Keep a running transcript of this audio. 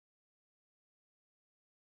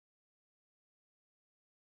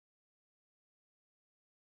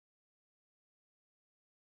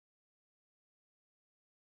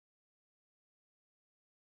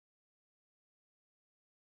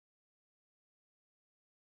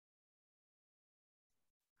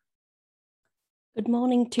Good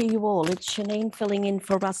morning to you all. It's Shanine filling in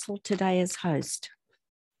for Russell today as host.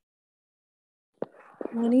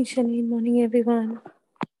 Morning, Shanine. Morning, everyone.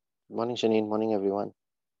 Morning, Shanine. Morning, everyone.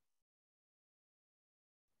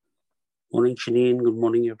 Morning, Shanine. Good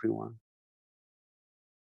morning, everyone.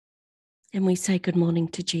 And we say good morning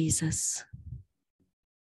to Jesus.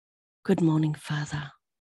 Good morning, Father.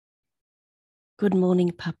 Good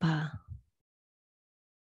morning, Papa.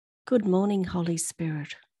 Good morning, Holy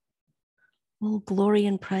Spirit. All glory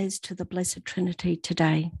and praise to the Blessed Trinity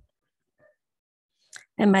today.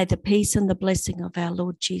 And may the peace and the blessing of our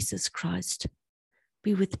Lord Jesus Christ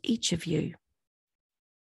be with each of you,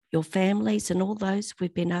 your families, and all those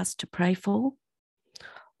we've been asked to pray for,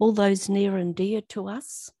 all those near and dear to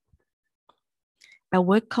us, our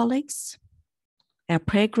work colleagues, our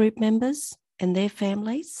prayer group members and their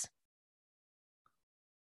families.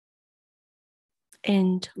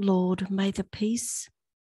 And Lord, may the peace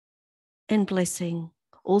and blessing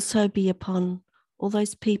also be upon all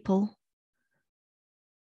those people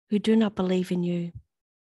who do not believe in you,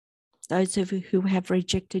 those who have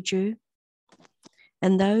rejected you,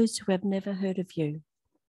 and those who have never heard of you.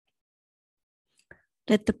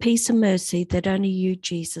 Let the peace and mercy that only you,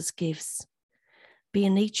 Jesus, gives be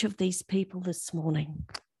in each of these people this morning.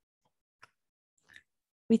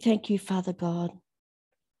 We thank you, Father God,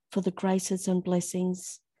 for the graces and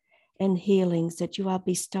blessings and healings that you are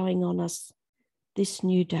bestowing on us this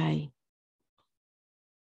new day.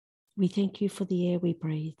 We thank you for the air we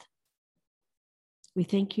breathe. We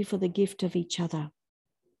thank you for the gift of each other.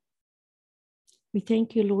 We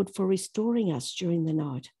thank you, Lord, for restoring us during the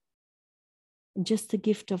night and just the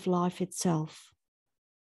gift of life itself.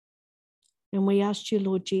 And we ask you,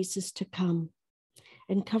 Lord Jesus, to come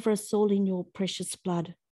and cover us all in your precious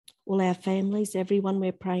blood, all our families, everyone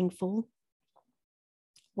we're praying for,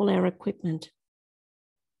 all our equipment,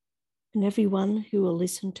 and everyone who will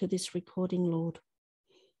listen to this recording, Lord.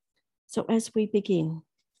 So as we begin,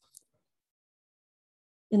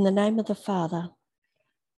 in the name of the Father,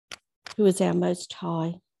 who is our Most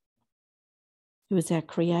High, who is our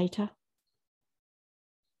Creator,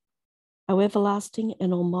 our everlasting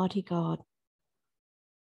and almighty God,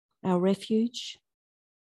 our refuge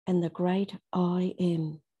and the great I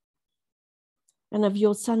Am, and of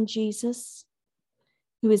your Son Jesus,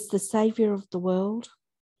 who is the Saviour of the world,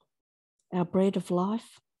 our bread of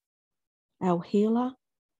life, our healer,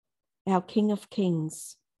 our King of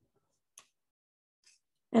Kings,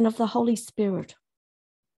 and of the Holy Spirit,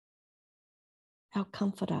 our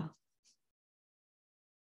Comforter,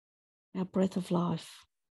 our breath of life,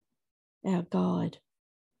 our guide,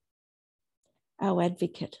 our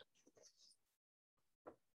advocate.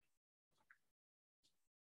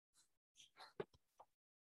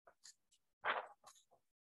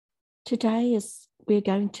 Today we're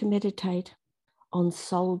going to meditate on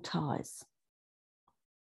soul ties.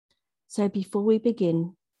 So before we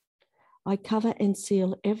begin, I cover and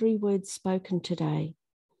seal every word spoken today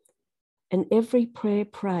and every prayer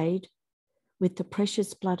prayed with the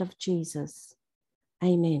precious blood of Jesus.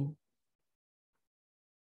 Amen.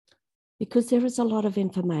 Because there is a lot of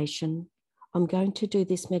information, I'm going to do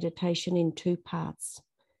this meditation in two parts,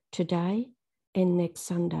 today and next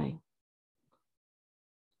Sunday.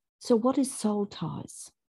 So what is soul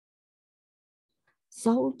ties?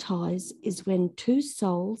 Soul ties is when two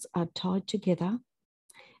souls are tied together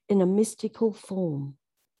in a mystical form.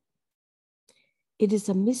 It is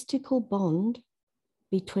a mystical bond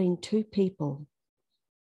between two people.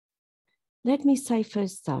 Let me say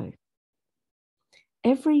first though,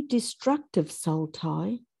 every destructive soul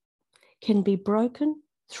tie can be broken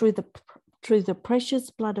through the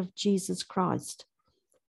precious blood of Jesus Christ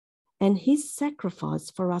and his sacrifice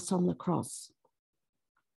for us on the cross.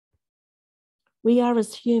 We are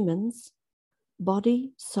as humans,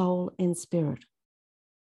 body, soul, and spirit.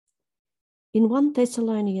 In 1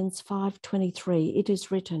 Thessalonians 5:23, it is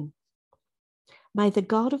written, "May the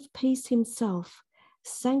God of peace himself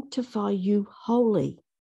sanctify you wholly,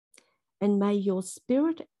 and may your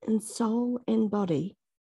spirit and soul and body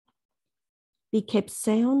be kept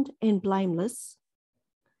sound and blameless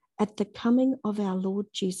at the coming of our Lord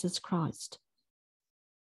Jesus Christ."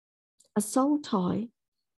 A soul tie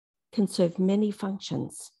can serve many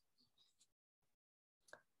functions.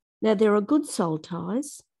 Now, there are good soul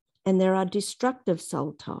ties and there are destructive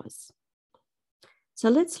soul ties.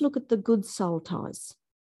 So let's look at the good soul ties.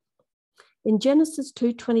 In Genesis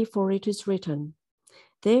 2:24, it is written,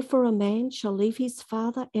 "Therefore a man shall leave his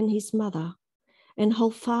father and his mother and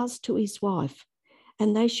hold fast to his wife,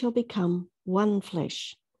 and they shall become one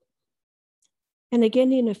flesh." And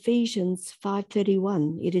again in Ephesians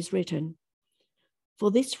 5:31, it is written, For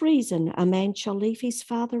this reason, a man shall leave his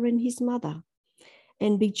father and his mother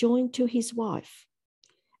and be joined to his wife,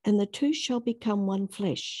 and the two shall become one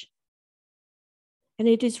flesh. And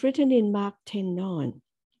it is written in Mark 10:9,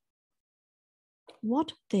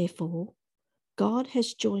 what therefore God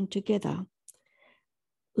has joined together,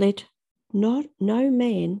 let no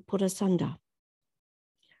man put asunder.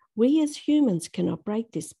 We as humans cannot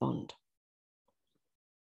break this bond.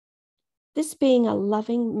 This being a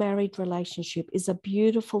loving married relationship is a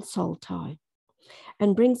beautiful soul tie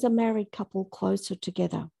and brings a married couple closer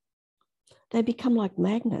together. They become like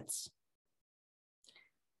magnets.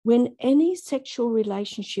 When any sexual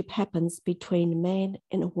relationship happens between a man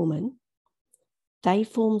and a woman, they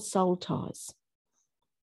form soul ties.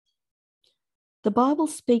 The Bible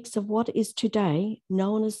speaks of what is today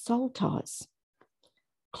known as soul ties,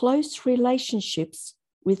 close relationships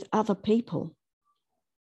with other people.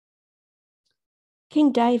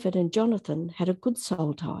 King David and Jonathan had a good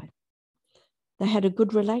soul tie. They had a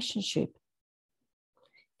good relationship.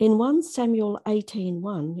 In 1 Samuel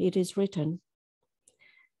 18:1, it is written,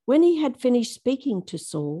 when he had finished speaking to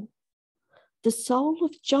Saul, the soul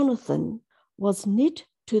of Jonathan was knit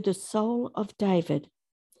to the soul of David,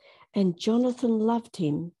 and Jonathan loved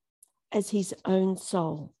him as his own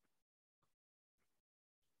soul.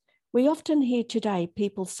 We often hear today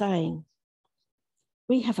people saying,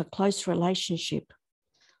 we have a close relationship.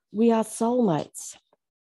 We are soulmates.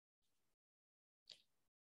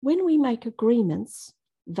 When we make agreements,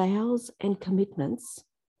 vows, and commitments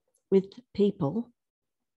with people,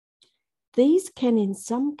 these can in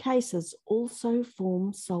some cases also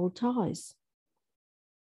form soul ties.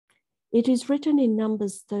 It is written in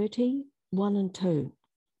Numbers 30:1 and 2.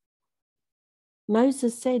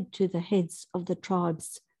 Moses said to the heads of the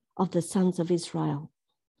tribes of the sons of Israel,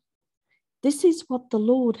 this is what the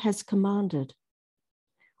Lord has commanded.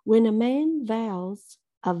 When a man vows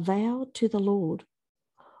a vow to the Lord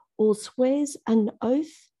or swears an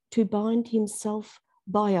oath to bind himself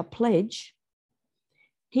by a pledge,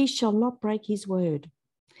 he shall not break his word.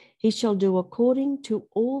 He shall do according to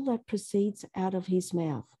all that proceeds out of his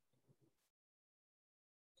mouth.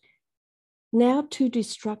 Now to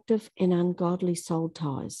destructive and ungodly soul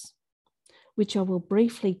ties, which I will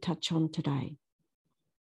briefly touch on today.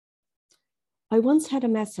 I once had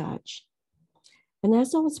a massage, and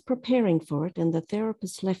as I was preparing for it and the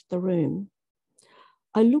therapist left the room,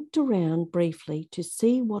 I looked around briefly to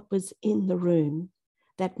see what was in the room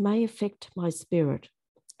that may affect my spirit,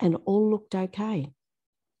 and all looked okay.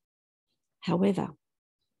 However,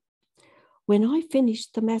 when I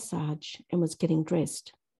finished the massage and was getting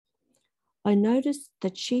dressed, I noticed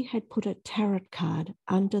that she had put a tarot card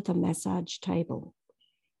under the massage table.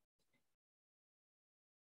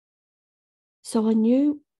 So I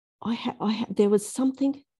knew there was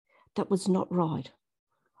something that was not right.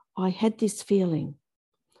 I had this feeling,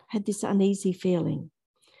 had this uneasy feeling.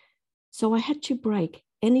 So I had to break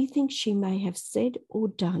anything she may have said or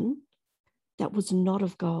done that was not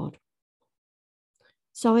of God.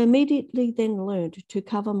 So I immediately then learned to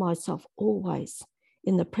cover myself always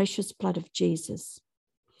in the precious blood of Jesus,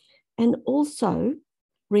 and also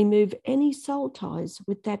remove any soul ties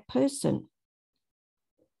with that person.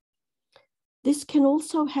 This can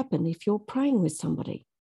also happen if you're praying with somebody.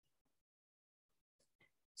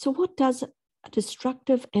 So what does a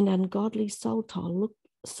destructive and ungodly soul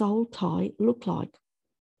tie look like?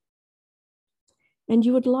 And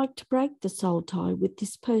you would like to break the soul tie with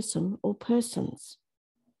this person or persons.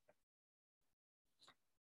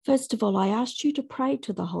 First of all, I asked you to pray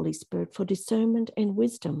to the Holy Spirit for discernment and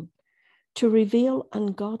wisdom to reveal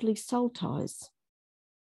ungodly soul ties.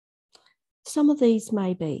 Some of these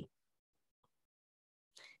may be,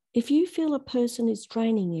 if you feel a person is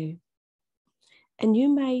draining you, and you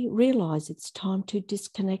may realize it's time to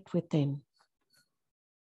disconnect with them.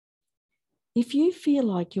 If you feel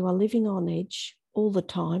like you are living on edge all the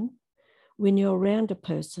time when you're around a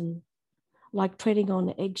person, like treading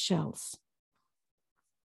on eggshells,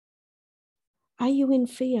 are you in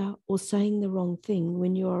fear or saying the wrong thing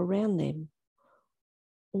when you're around them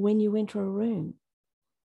or when you enter a room?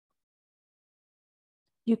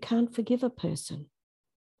 You can't forgive a person.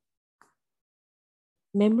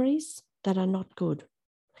 Memories that are not good,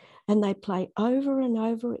 and they play over and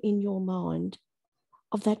over in your mind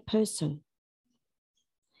of that person,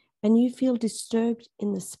 and you feel disturbed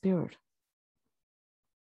in the spirit.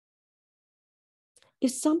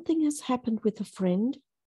 If something has happened with a friend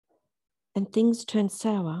and things turn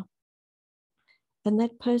sour, and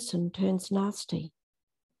that person turns nasty,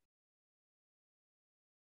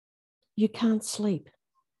 you can't sleep.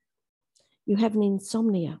 You have an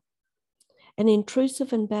insomnia, and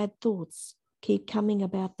intrusive and bad thoughts keep coming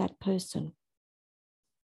about that person.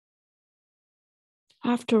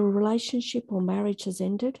 After a relationship or marriage has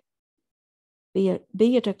ended, be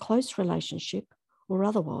it a close relationship or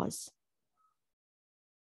otherwise,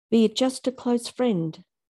 be it just a close friend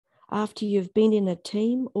after you've been in a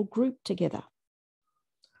team or group together,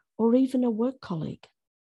 or even a work colleague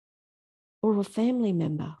or a family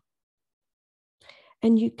member,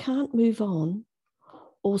 and you can't move on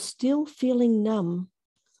or still feeling numb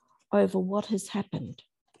over what has happened.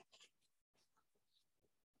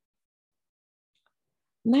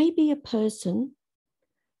 Maybe a person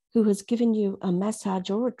who has given you a massage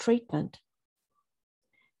or a treatment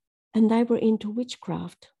and they were into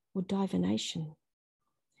witchcraft or divination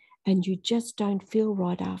and you just don't feel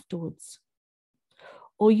right afterwards.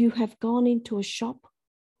 Or you have gone into a shop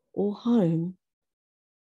or home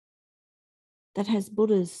that has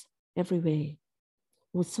Buddhas everywhere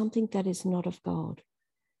or something that is not of God,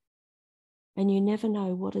 and you never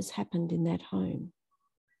know what has happened in that home.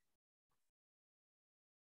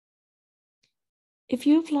 If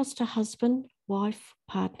you've lost a husband, wife,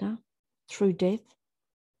 partner through death,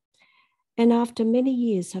 and after many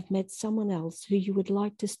years have met someone else who you would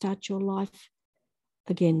like to start your life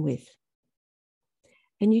again with,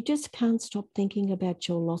 and you just can't stop thinking about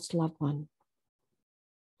your lost loved one,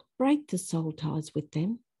 break the soul ties with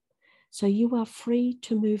them so you are free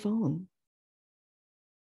to move on.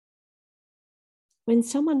 When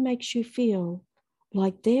someone makes you feel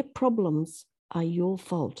like their problems are your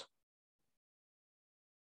fault,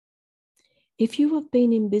 if you have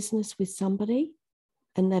been in business with somebody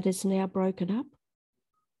and that is now broken up,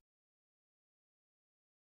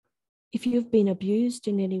 if you've been abused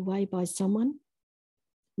in any way by someone,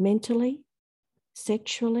 mentally,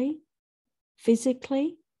 sexually,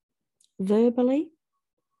 physically, verbally,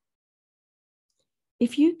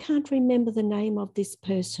 if you can't remember the name of this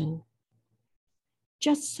person,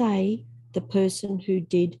 just say the person who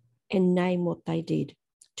did and name what they did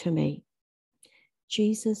to me.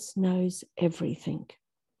 Jesus knows everything.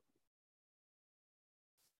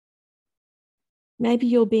 Maybe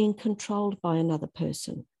you're being controlled by another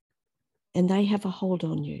person and they have a hold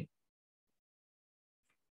on you.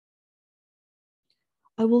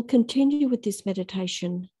 I will continue with this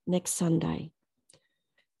meditation next Sunday.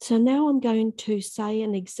 So now I'm going to say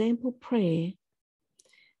an example prayer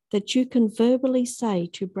that you can verbally say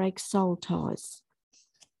to break soul ties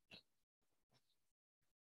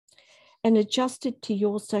and adjust it to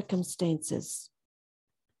your circumstances.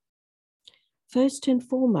 First and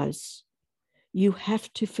foremost, you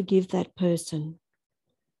have to forgive that person.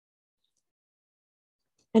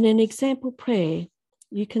 And an example prayer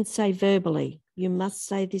you can say verbally. You must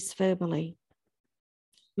say this verbally.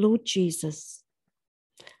 Lord Jesus,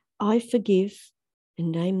 I forgive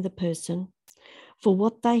and name the person for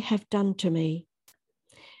what they have done to me,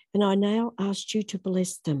 and I now ask you to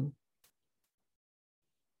bless them.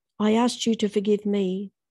 I asked you to forgive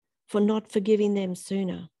me for not forgiving them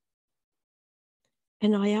sooner,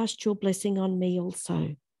 and I asked your blessing on me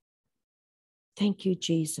also. Thank you,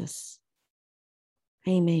 Jesus.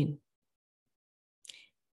 Amen.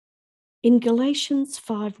 In Galatians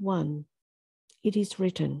 5:1, it is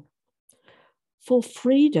written, "For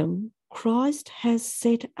freedom Christ has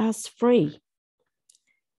set us free.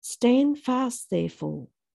 Stand fast, therefore,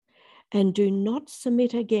 and do not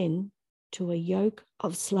submit again to a yoke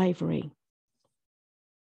of slavery."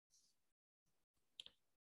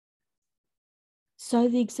 So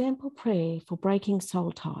the example prayer for breaking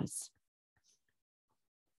soul ties.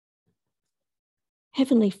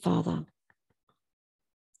 Heavenly Father,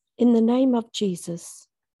 in the name of Jesus,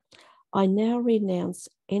 I now renounce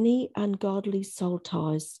any ungodly soul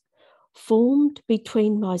ties formed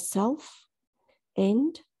between myself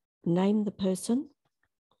and name the person,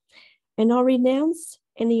 and I renounce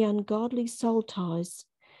any ungodly soul ties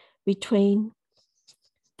between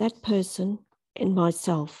that person and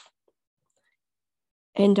myself.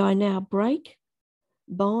 And I now break,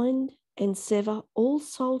 bind, and sever all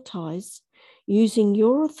soul ties using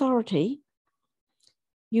your authority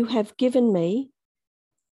you have given me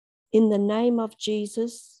in the name of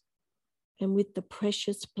Jesus and with the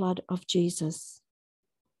precious blood of Jesus.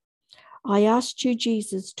 I ask you,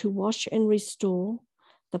 Jesus, to wash and restore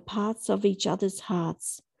the parts of each other's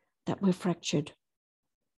hearts that were fractured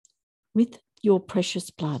with your precious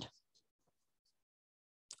blood.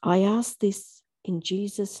 I ask this in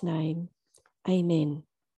Jesus' name. Amen.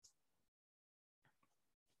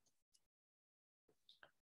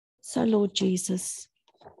 So, Lord Jesus,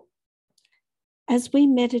 as we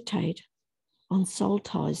meditate on soul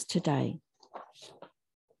ties today,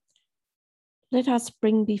 let us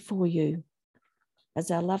bring before you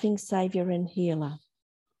as our loving Saviour and healer.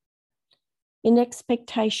 In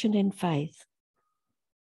expectation and faith,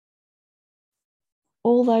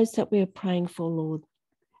 all those that we are praying for, Lord,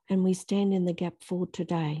 and we stand in the gap for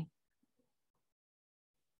today.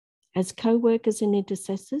 As co-workers and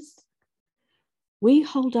intercessors, we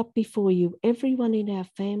hold up before you everyone in our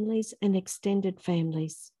families and extended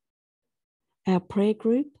families, our prayer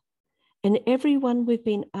group, and everyone we've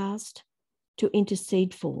been asked to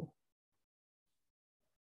intercede for.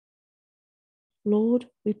 Lord,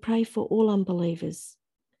 we pray for all unbelievers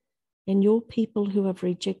and your people who have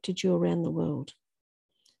rejected you around the world.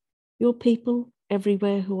 Your people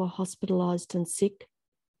everywhere who are hospitalised and sick.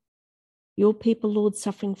 Your people, Lord,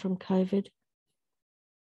 suffering from COVID.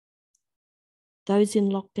 Those in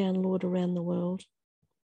lockdown, Lord, around the world.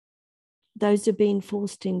 Those who are being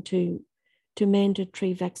forced into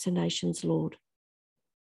mandatory vaccinations, Lord.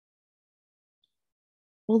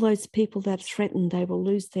 All those people that threaten they will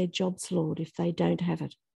lose their jobs, Lord, if they don't have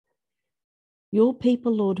it. Your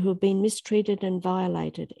people, Lord, who have been mistreated and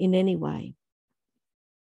violated in any way.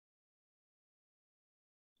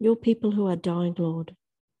 Your people who are dying, Lord,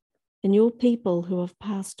 and your people who have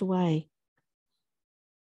passed away.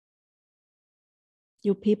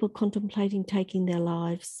 Your people contemplating taking their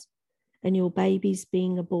lives, and your babies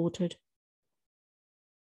being aborted,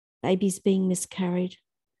 babies being miscarried,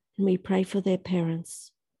 and we pray for their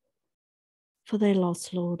parents, for their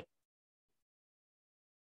loss, Lord.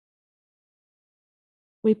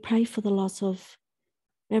 We pray for the loss of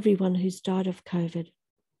everyone who's died of COVID,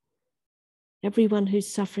 everyone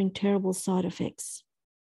who's suffering terrible side effects.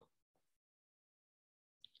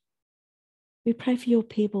 We pray for your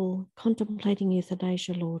people contemplating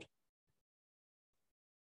euthanasia, Lord,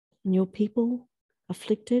 and your people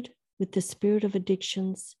afflicted with the spirit of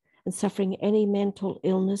addictions and suffering any mental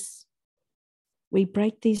illness. We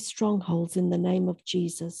break these strongholds in the name of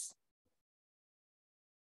Jesus.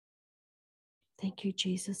 Thank you,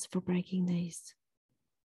 Jesus, for breaking these.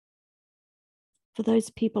 For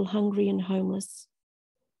those people hungry and homeless,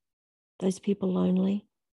 those people lonely,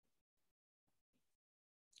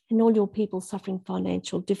 and all your people suffering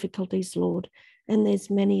financial difficulties, Lord. And there's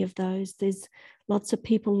many of those. There's lots of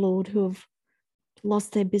people, Lord, who have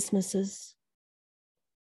lost their businesses.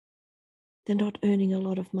 They're not earning a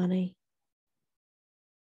lot of money.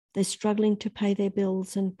 They're struggling to pay their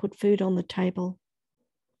bills and put food on the table.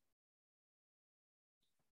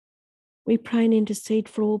 We pray and intercede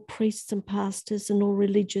for all priests and pastors and all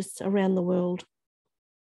religious around the world,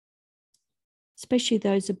 especially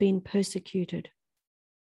those who have been persecuted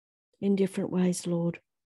in different ways, Lord.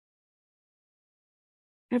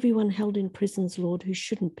 Everyone held in prisons, Lord, who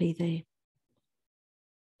shouldn't be there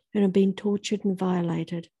and have been tortured and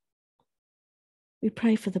violated. We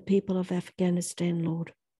pray for the people of Afghanistan,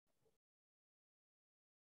 Lord.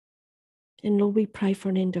 And Lord, we pray for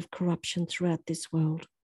an end of corruption throughout this world.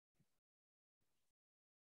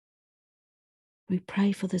 We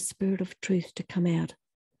pray for the spirit of truth to come out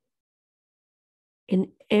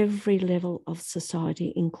in every level of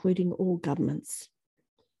society, including all governments,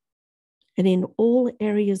 and in all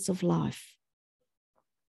areas of life.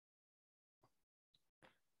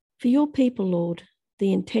 For your people, Lord,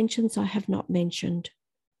 the intentions I have not mentioned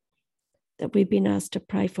that we've been asked to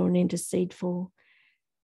pray for and intercede for,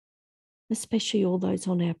 especially all those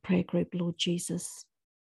on our prayer group, Lord Jesus.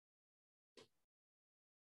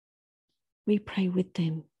 We pray with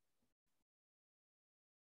them.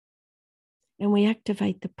 And we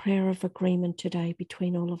activate the prayer of agreement today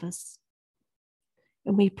between all of us.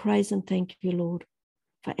 And we praise and thank you, Lord,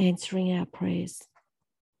 for answering our prayers.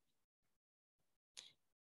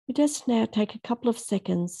 We just now take a couple of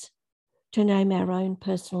seconds to name our own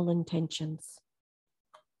personal intentions.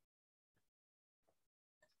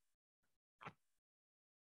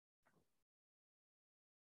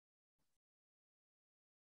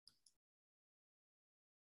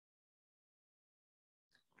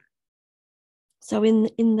 So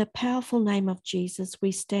in the powerful name of Jesus,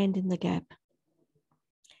 we stand in the gap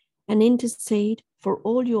and intercede for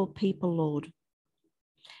all your people, Lord.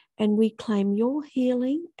 And we claim your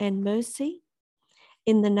healing and mercy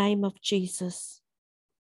in the name of Jesus.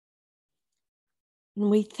 And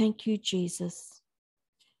we thank you, Jesus,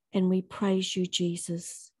 and we praise you,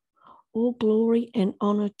 Jesus. All glory and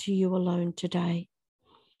honor to you alone today.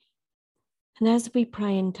 And as we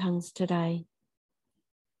pray in tongues today,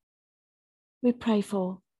 we pray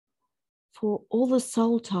for all the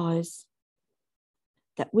soul ties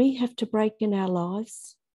that we have to break in our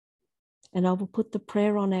lives. And I will put the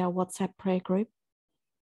prayer on our WhatsApp prayer group.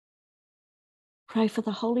 Pray for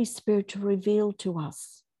the Holy Spirit to reveal to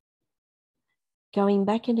us, going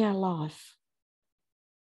back in our life,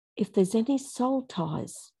 if there's any soul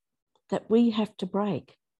ties that we have to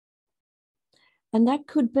break. And that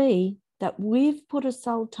could be that we've put a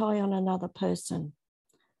soul tie on another person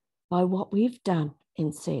by what we've done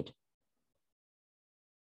and said.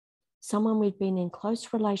 Someone we've been in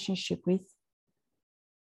close relationship with,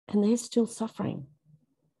 and they're still suffering.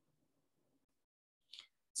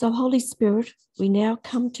 So, Holy Spirit, we now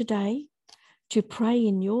come today to pray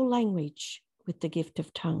in your language with the gift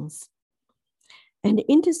of tongues and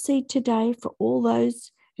intercede today for all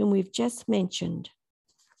those whom we've just mentioned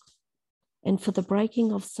and for the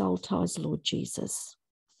breaking of soul ties, Lord Jesus.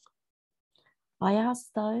 I ask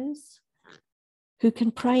those who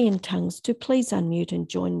can pray in tongues to please unmute and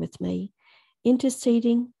join with me,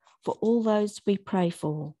 interceding for all those we pray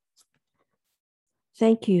for.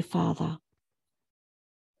 Thank you, Father.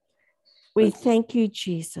 We thank you,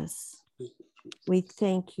 Jesus. We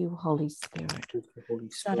thank you, Holy Spirit.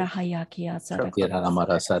 Sarahayakia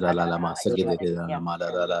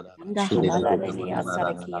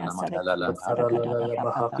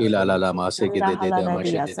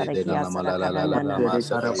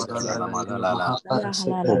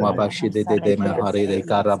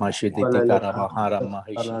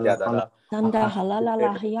Sanda halala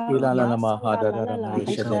la hiya Ilala sanda mahada la la la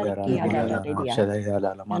shada kia da da da dia.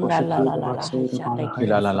 Sanda la la la la shada kia.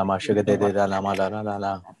 Ilala lama shigede de la mala la la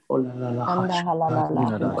la. Sanda halala la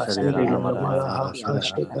hiya Shada la kia mala da la da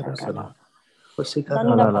shada da da da. la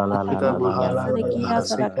Sanda la la papa la papa la kia la sada kia la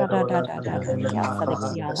sada da da da da da dia sada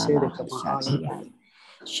kia la la shakia.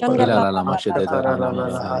 Shanda Ilala papa lama papa shada papa la kia mala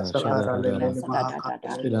sada la kia shada sada kia la sada da da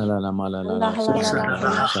da. Ilala la mala Sanda la halala la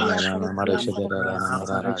hiya kia shada sada la mara kia shada sada la kia sada mara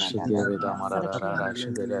da la da da da shada la kia mara sada kia. la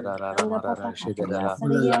shada la Sanda mara papa la papa shada kia la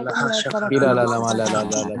sada kia sada Ilala kia la sada mala da la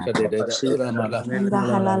da la da da. shada la mala Sanda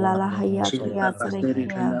halala la hiya kia sada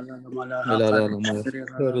kia. Ilala la mala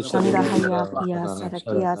Sanda haya kia sada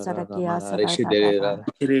kia sada kia sada da da da.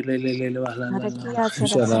 Sadakia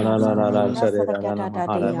sadakia sadakia sadakata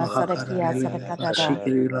dadia sadakia sadakata.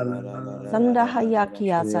 Sanda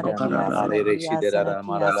hayakia sadakia sadakia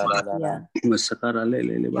sadakia sadakia.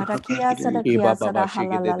 Sadakia sadakia sadahalalala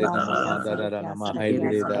haya sadakia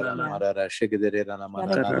sadakia sadakia.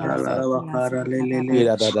 Sadakia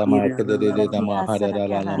sadakia sadakata. Sadakia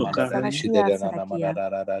sadakata sadakia sadakia.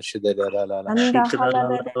 Sanda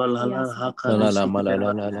halalakia sadakia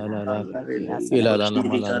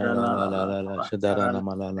sadakia sadakia.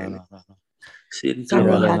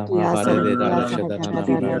 Sanda yakia sadakia sadakata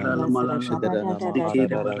dadia sadakata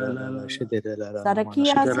dadia.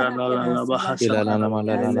 Sadakia sadakata sadakia sadakia.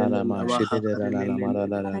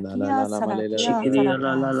 Sadakia sadakia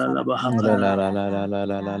sadaka sadakata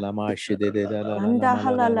dadia. Sanda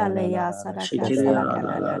halalaleya sadaka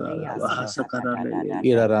sadakata dadia sadakata dadia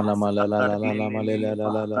sadaka.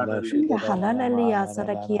 Sanda halalaleya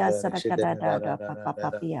sadakia sadakata dadia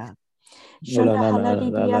papapapia. Shanda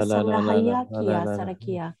haladidia sanda hayakia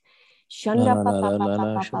sadakia. Shanda papa papa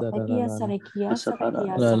papa papia sadakia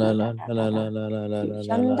sadakia sadakata.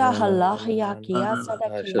 Shanda halahiakia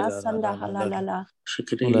sadakia sanda halalala.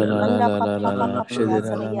 Sanda papa papa papia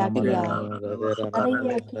sadakia.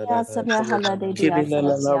 Sadakia sanda haladidia sadakia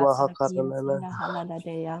sadakia sanda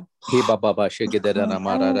haladadea. Hiba baba shigedera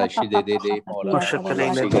namara Sanda papa shidede papa mola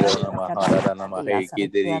papia shigera sadakia sadakata namahara dadia namahe sadakia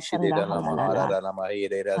gideri sanda shidera halalala. namahara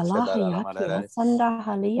namahira shadara Halahiakia namara sanda O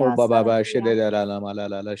halia baba ba sadakia. shidera namala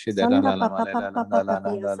la shidera Sanda la papa namala papa la papa la la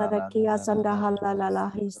papia sadakia sanda halalala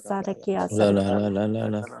sadakia la la sadakia. la la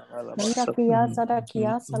la Sanda kia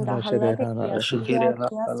sadakia sanda la shidera haladakia la sadia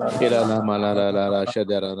kia ila sadakia. namala la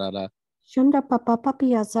shidera la Shanda papa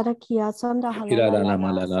papia sadakia sanda ila la halalala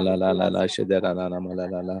namala la sadakia shidera la sadakia.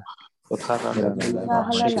 namala la Sanda halalala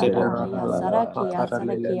haya sadakia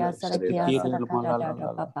sadakia sadakia la sadakada da da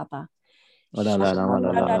papa papa. la la la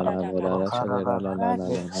Shanda da da da da da. shidera la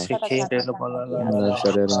Sadakia sadakada papapia La sadakada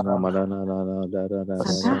shadera da na da. mala na na na da da da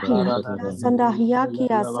da Sanda da da hiyakia sanda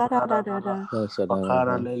hiyakia sada da da da. da shadera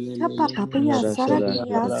da Chapa papia da shadera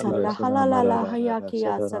sadakia sanda na mala halalala da da hayakia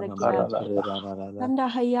shadera na mala sadakia. shadera na na na Sanda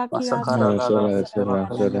hayakia na sadakia shadera shadera sadakada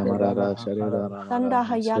da shadera da mala da. da shadera na mala Sanda na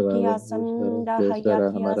hayakia sanda shadera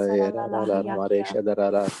hayakia mala era sadalala la mare hayakia. shadera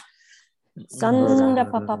Sanda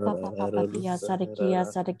papa papa papia sadakia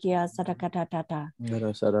sadakia sadakada da da.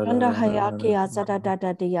 Sanda hayakia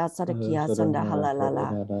sadada dia sadakia sanda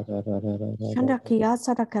halalala. Shanda kia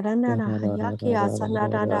sadakada na hayakia sanda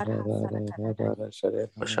da da da sadakada da.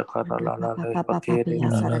 Sanda papa papa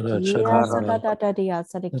papia sadakia sadada dia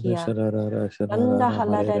sadakia. Sanda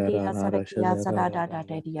halada dia sadakia sadada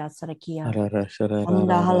dia sadakia.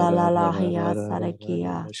 Sanda halalala haya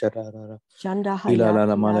sadakia. Shanda Ila la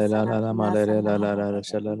la hayakia mala la la la sadakia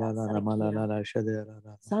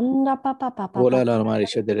Sanda papa papa Ola papa. la mari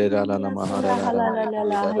shedere la la mahara Sanda la la halala mari la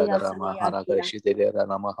la la haya la mahara kare sariyakia. shedere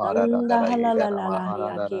la mahara la Sanda la halala la la la mahara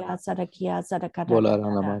haya la kia la sarakia sarakada bola da la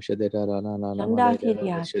da la da. ma shedere la la la Shanda male la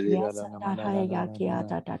hiriyakia shedere la la sanda la haya kia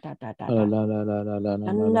da da da da da la da. la la la la la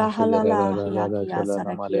la la Shanda shedere la halala la la la hayakia la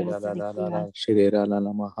male sarakia la la la sarakia. la shedere la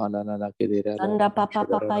la mahara la la kedere la Sanda la papa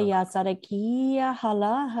shedere papa la ya sarakia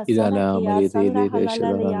hala ila la hasarakia mari sanda de halala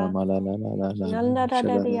shedere la la ya. mala la la la la Shanda da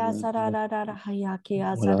da shedere la ya la sarada da da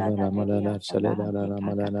hayakia bola la sarada la da mala ya la sanda shedere la la hakika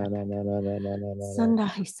mala da la da la da. la la la la Sanda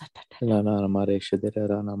hisata da da. la la mare shedere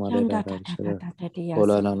la la male la Shanda da la da da shedere da da ya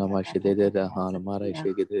Ola la la sarakia ma da da da shede de ya ha la ma re sarakia.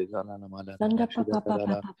 shege de la la ma la la Sanda shede papa la papa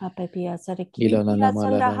la papa papa ila la la sarakia ma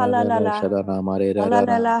la sanda la la la la halala. shada la ma re ra ra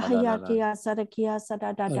ra Halalala ma la la la hayakia sarakia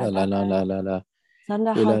sada da da la da la la da. la la la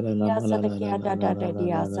Sanda ila la la hakia ma la la la sarakia la da la da la da la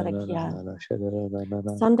dia la la la sarakia. la la shede la la la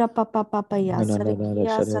la Sanda papa papa ya la la la la sarakia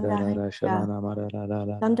shede la sanda la la shada hakia. la ma ra ra ra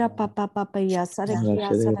ra Sanda ra papa papa ya la sarakia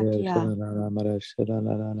shede la sarakia. shada la la ma ra shada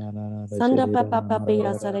la la la la la Sanda shede la papa la ma papa ra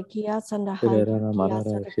ya ra ra sarakia sanda shede la la ma hayakia ra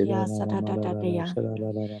ra shede sarakia la la sada ma da ra da ra ra dia. shada la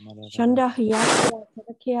la la ma ra ra Shanda hayakia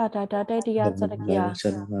sarakia da da da dia sarakia.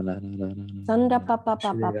 Sanda papa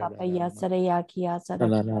papa papa ya sarakia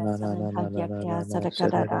sarakia sanda hayakia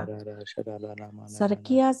sarakada.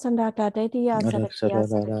 Sarakia sanda da da dia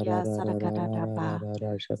sarakia sarakada da ba.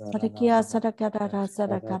 Sarakia sarakada da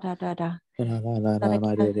sarakada da da.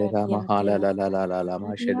 Sarakia hayakia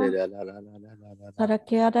dia.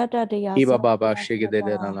 Sarakia da da dia Iba baba sarakia shige de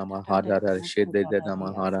da la la da da mahada ra dia shide de sanda la dia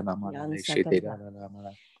mahara la sarakia mala le shide ansada. la la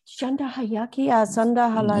mala Shanda hayakia sanda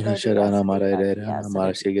halada dia shara la mara re ra sarakia la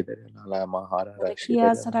mara sarakia. shige de la la mahara ra shide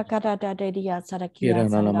Sarakia la la sarakada da da dia sarakia ira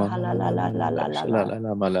la la sanda mala la halala la la la la la la la shala la. la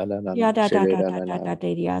la mala la la Ya la da da shide da la da la da la da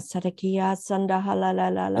da dia sarakia sanda halala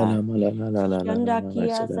la la la. la mala la la la la la Shanda la la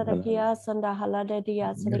kia shide la la la sarakia sanda halada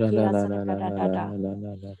dia ira la sarakia la la la sarakada la da la da. la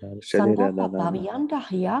la la la shide la Sanda la la papa la yanda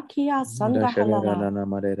hayakia la sanda shide la halala. la la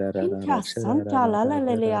mare ra ra ra ra Kinta shide la santa la la ra la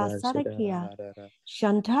ra ra lelea ra shide la sarakia. la ra ra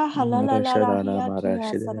Shanta halala mara la la shara la mara hiyakia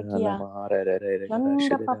shide la la sarakia. mahara ra ra ra ra Shanda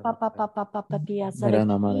shide la papa la papa papa papa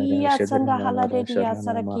Rana mala la sarakia shadra sanda la la halada la dia shara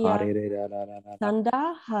la sarakia. mahari re la la la la la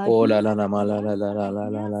Sanda o la hagia la la mala la la la la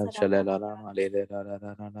la sarakia la shala la la sarakada. male le la la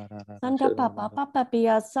la la la la la la Sanda shadra la papa la papa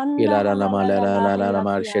pia sanda ila la la halala mala la la la la la la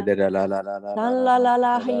mar hiyakia. shadra la la la la la San la la la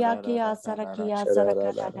la la la la la hayakia la la la sarakia shara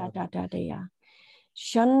la sarakada la da la da da da ya.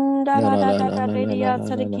 Shanda la da la da la da la da la da la la ya la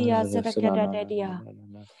la la sarakia la shala sarakada la da la la ya. la la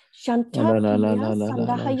la la la Shantakia la la la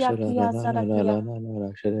sanda la shara la hayakia la la la la sarakia. la la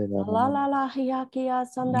shara la la La la la la hayakia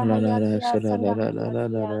sanda la la la hayakia shara la sanda la la la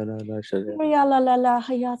la hayakia. la la shara la Ria la la la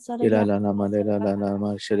haya ila sarakia la la male la la la sarakada.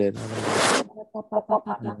 ma shara la la Papa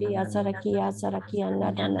papa pia sarakia sarakia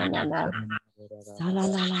na na na na na. Sala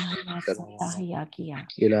la la haya sanda hayakia.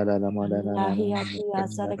 Sanda hayakia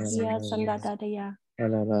sarakia sanda da da ya.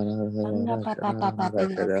 Sanda papa papa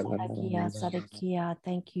pia sarakia sarakia.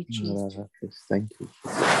 Thank you, Jesus. Thank you.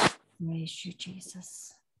 Praise you,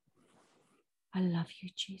 Jesus. I love you,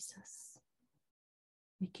 Jesus.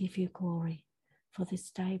 We give you glory. For this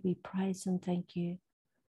day we praise and thank you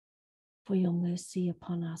for your mercy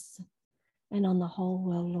upon us and on the whole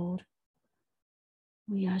world, Lord.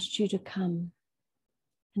 We ask you to come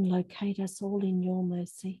and locate us all in your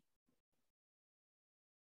mercy.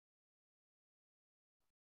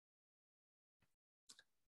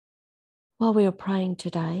 While we are praying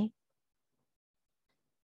today,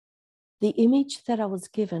 the image that I was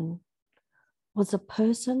given was a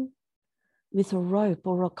person with a rope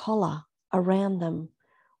or a collar around them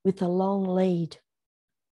with a long lead,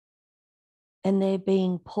 and they're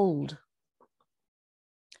being pulled.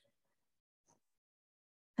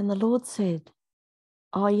 And the Lord said,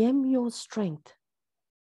 I am your strength.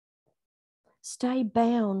 Stay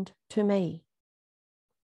bound to me.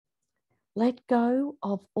 Let go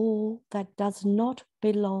of all that does not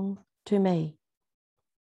belong to me.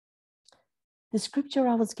 The scripture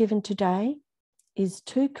I was given today is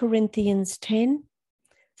 2 Corinthians 10,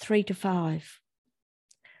 3-5.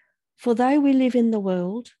 For though we live in the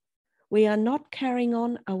world, we are not carrying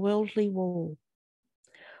on a worldly war.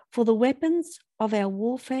 For the weapons of our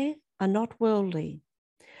warfare are not worldly,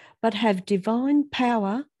 but have divine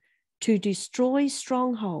power to destroy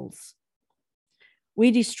strongholds. We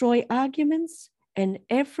destroy arguments and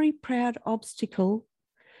every proud obstacle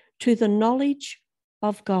to the knowledge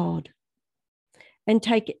of God, and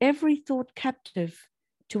take every thought captive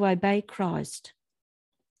to obey Christ,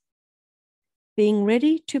 being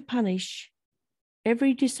ready to punish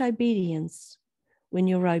every disobedience when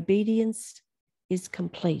your obedience is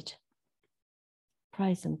complete.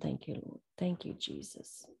 Praise and thank you, Lord. Thank you,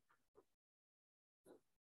 Jesus.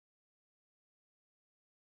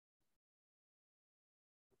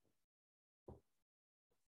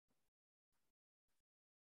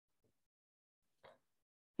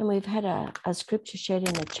 And we've had a scripture shared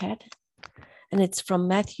in the chat, and it's from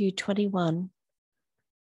Matthew 21,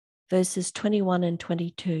 verses 21 and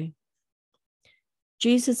 22.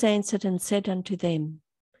 Jesus answered and said unto them,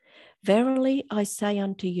 Verily I say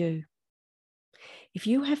unto you, if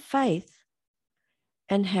you have faith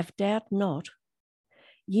and have doubt not,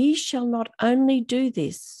 ye shall not only do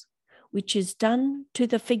this, which is done to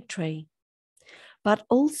the fig tree, but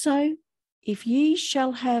also if ye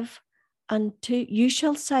shall you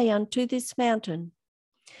shall say unto this mountain,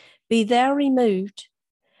 Be thou removed,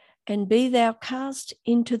 and be thou cast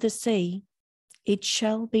into the sea, it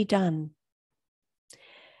shall be done.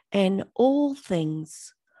 And all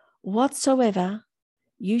things whatsoever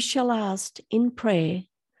you shall ask in prayer,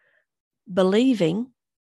 believing,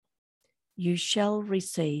 you shall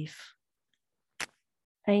receive.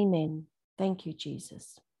 Amen. Thank you,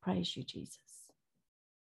 Jesus. Praise you, Jesus.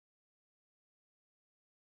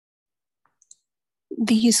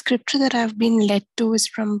 The scripture that I've been led to is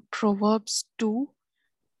from Proverbs 2.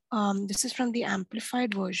 This is from the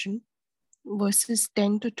Amplified Version, verses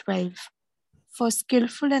 10 to 12. For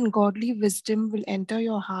skillful and godly wisdom will enter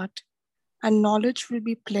your heart, and knowledge will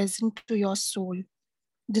be pleasant to your soul.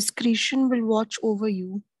 Discretion will watch over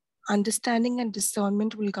you. Understanding and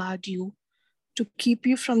discernment will guard you, to keep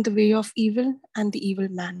you from the way of evil and the evil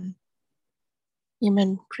man.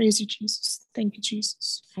 Amen. Praise you, Jesus. Thank you,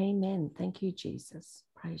 Jesus. Amen. Thank you, Jesus.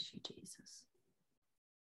 Praise you, Jesus.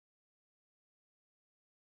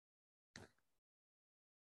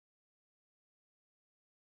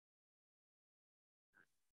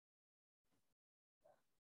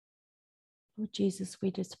 Lord Jesus,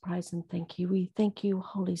 we just praise and thank you. We thank you,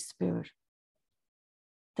 Holy Spirit,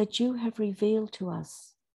 that you have revealed to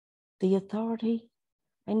us the authority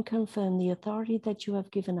and confirm the authority that you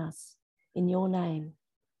have given us in your name.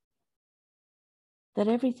 That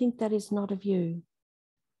everything that is not of you,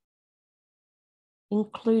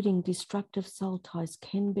 including destructive soul ties,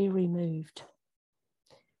 can be removed.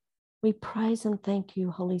 We praise and thank you,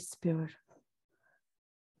 Holy Spirit,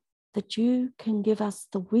 that you can give us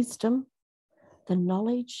the wisdom, the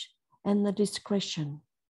knowledge, and the discretion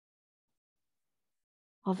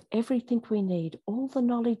of everything we need, all the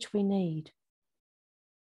knowledge we need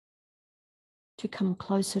to come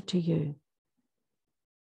closer to you,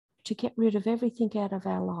 to get rid of everything out of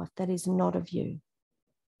our life that is not of you.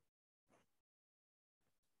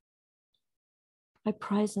 I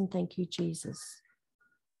praise and thank you, Jesus,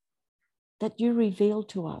 that you reveal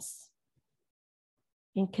to us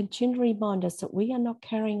and continue to remind us that we are not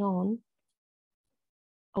carrying on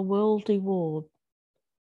a worldly war.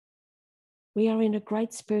 We are in a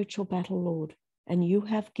great spiritual battle, Lord, and you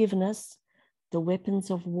have given us the weapons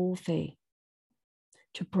of warfare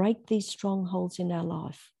to break these strongholds in our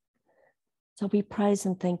life. So we praise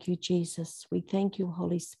and thank you, Jesus. We thank you,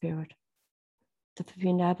 Holy Spirit, that we've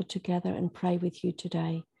been able to gather and pray with you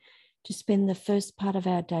today, to spend the first part of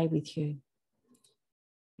our day with you.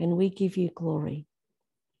 And we give you glory.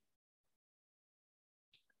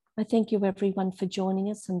 I thank you, everyone, for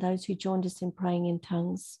joining us and those who joined us in praying in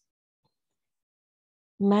tongues.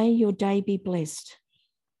 May your day be blessed,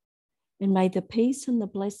 and may the peace and the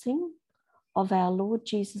blessing of our Lord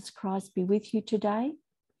Jesus Christ be with you today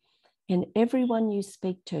and everyone you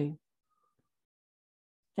speak to.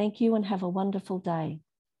 Thank you and have a wonderful day.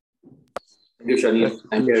 Thank you, Shanine.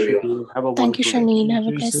 Thank you, everyone. Thank you, Shanine. Have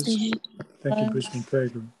a Jesus. blessed day. Thank you, Brisbane Prayer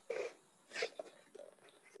Group.